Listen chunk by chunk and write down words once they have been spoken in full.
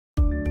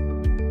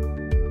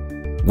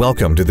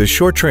Welcome to this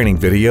short training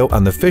video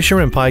on the Fisher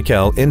 &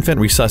 Paykel Infant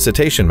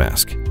Resuscitation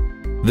Mask.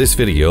 This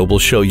video will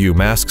show you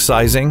mask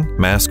sizing,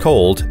 mask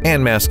hold,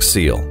 and mask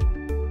seal.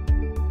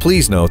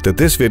 Please note that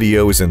this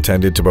video is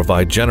intended to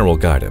provide general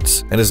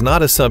guidance and is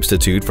not a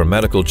substitute for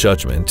medical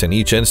judgment in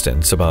each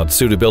instance about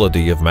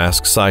suitability of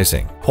mask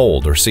sizing,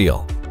 hold, or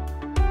seal.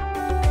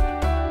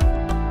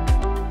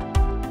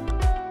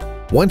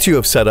 Once you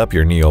have set up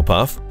your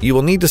Neopuff, you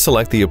will need to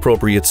select the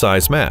appropriate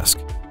size mask.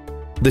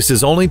 This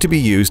is only to be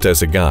used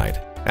as a guide.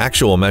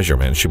 Actual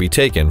measurements should be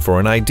taken for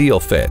an ideal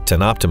fit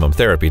and optimum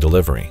therapy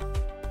delivery.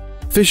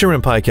 Fisher &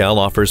 Paykel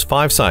offers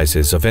 5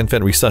 sizes of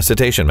infant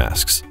resuscitation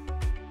masks.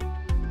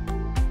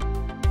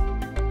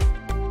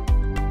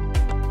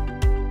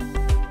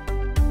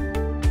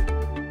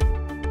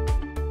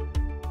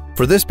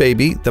 For this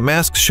baby, the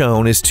mask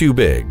shown is too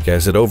big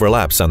as it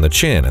overlaps on the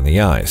chin and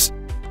the eyes.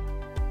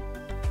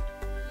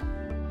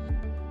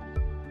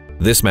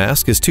 This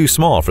mask is too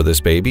small for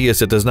this baby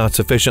as it does not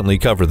sufficiently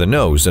cover the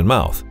nose and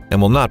mouth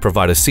and will not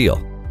provide a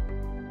seal.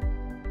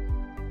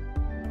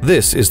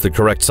 This is the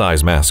correct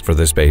size mask for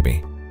this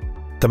baby.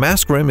 The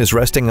mask rim is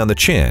resting on the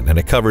chin and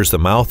it covers the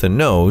mouth and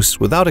nose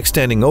without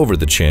extending over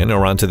the chin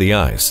or onto the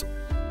eyes.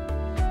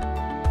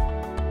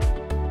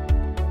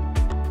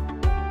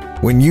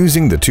 When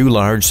using the 2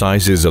 large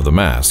sizes of the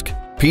mask,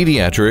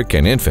 pediatric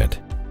and infant,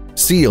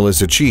 seal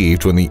is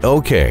achieved when the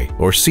OK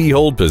or C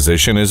hold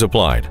position is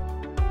applied.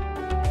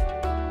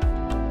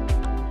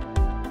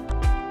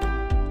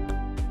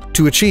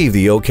 To achieve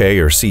the OK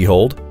or C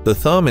hold, the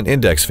thumb and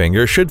index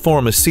finger should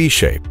form a C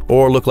shape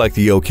or look like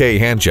the OK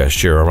hand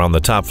gesture around the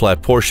top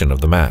flat portion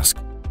of the mask.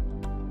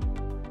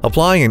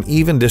 Apply an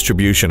even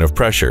distribution of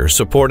pressure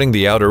supporting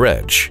the outer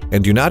edge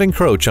and do not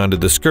encroach onto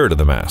the skirt of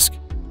the mask.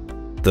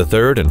 The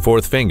 3rd and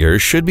 4th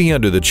fingers should be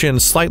under the chin,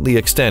 slightly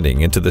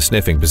extending into the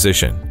sniffing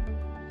position.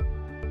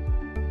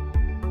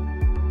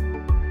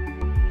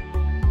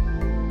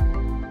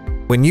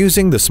 When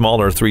using the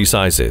smaller 3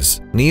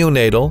 sizes,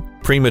 neonatal,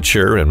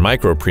 premature, and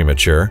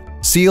micro-premature,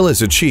 seal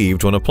is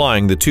achieved when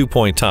applying the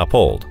 2-point top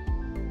hold.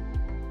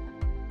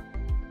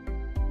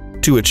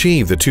 To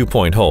achieve the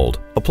 2-point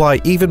hold,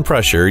 apply even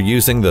pressure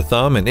using the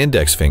thumb and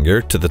index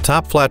finger to the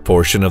top flat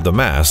portion of the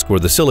mask where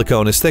the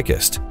silicone is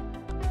thickest.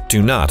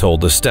 Do not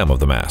hold the stem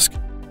of the mask.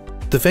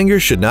 The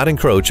fingers should not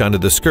encroach onto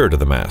the skirt of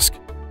the mask.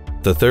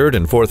 The 3rd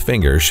and 4th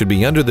fingers should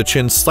be under the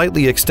chin,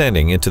 slightly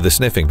extending into the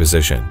sniffing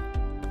position.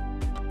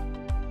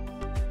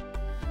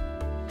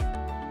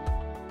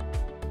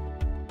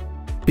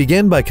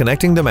 Begin by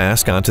connecting the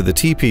mask onto the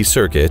TP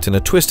circuit in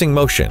a twisting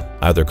motion,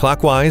 either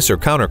clockwise or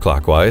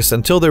counterclockwise,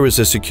 until there is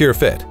a secure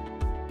fit.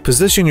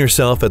 Position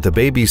yourself at the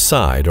baby's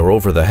side or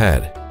over the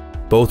head.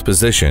 Both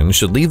positions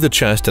should leave the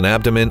chest and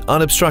abdomen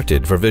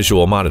unobstructed for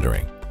visual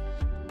monitoring.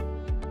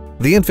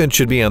 The infant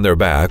should be on their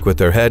back with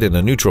their head in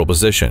a neutral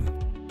position.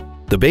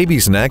 The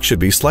baby's neck should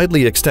be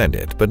slightly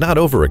extended but not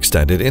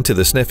overextended into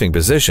the sniffing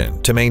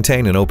position to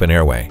maintain an open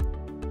airway.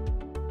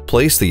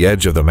 Place the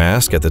edge of the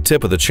mask at the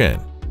tip of the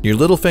chin. Your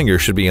little finger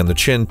should be on the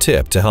chin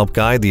tip to help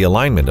guide the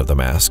alignment of the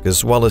mask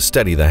as well as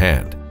steady the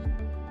hand.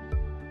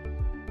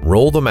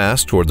 Roll the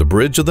mask toward the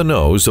bridge of the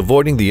nose,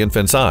 avoiding the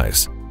infant's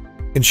eyes.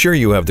 Ensure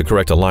you have the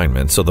correct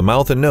alignment so the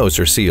mouth and nose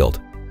are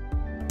sealed.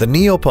 The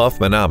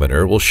Neopuff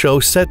manometer will show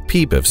set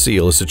PEEP if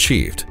seal is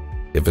achieved.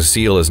 If a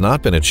seal has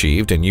not been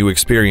achieved and you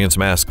experience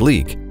mask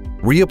leak,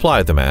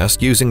 reapply the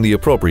mask using the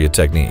appropriate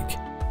technique.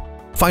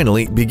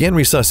 Finally, begin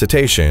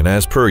resuscitation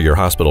as per your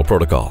hospital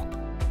protocol.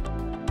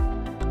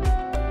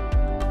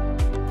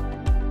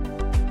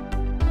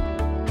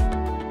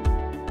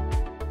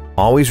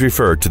 Always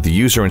refer to the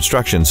user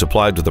instructions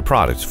supplied with the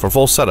product for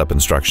full setup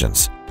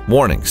instructions,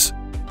 warnings,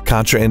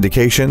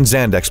 contraindications,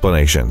 and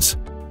explanations.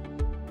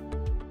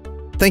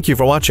 Thank you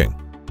for watching.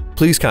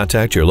 Please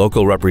contact your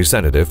local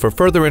representative for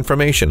further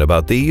information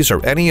about these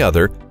or any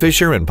other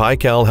Fisher &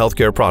 Paykel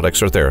healthcare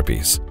products or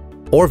therapies,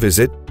 or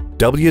visit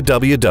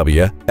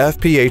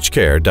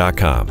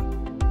www.fphcare.com.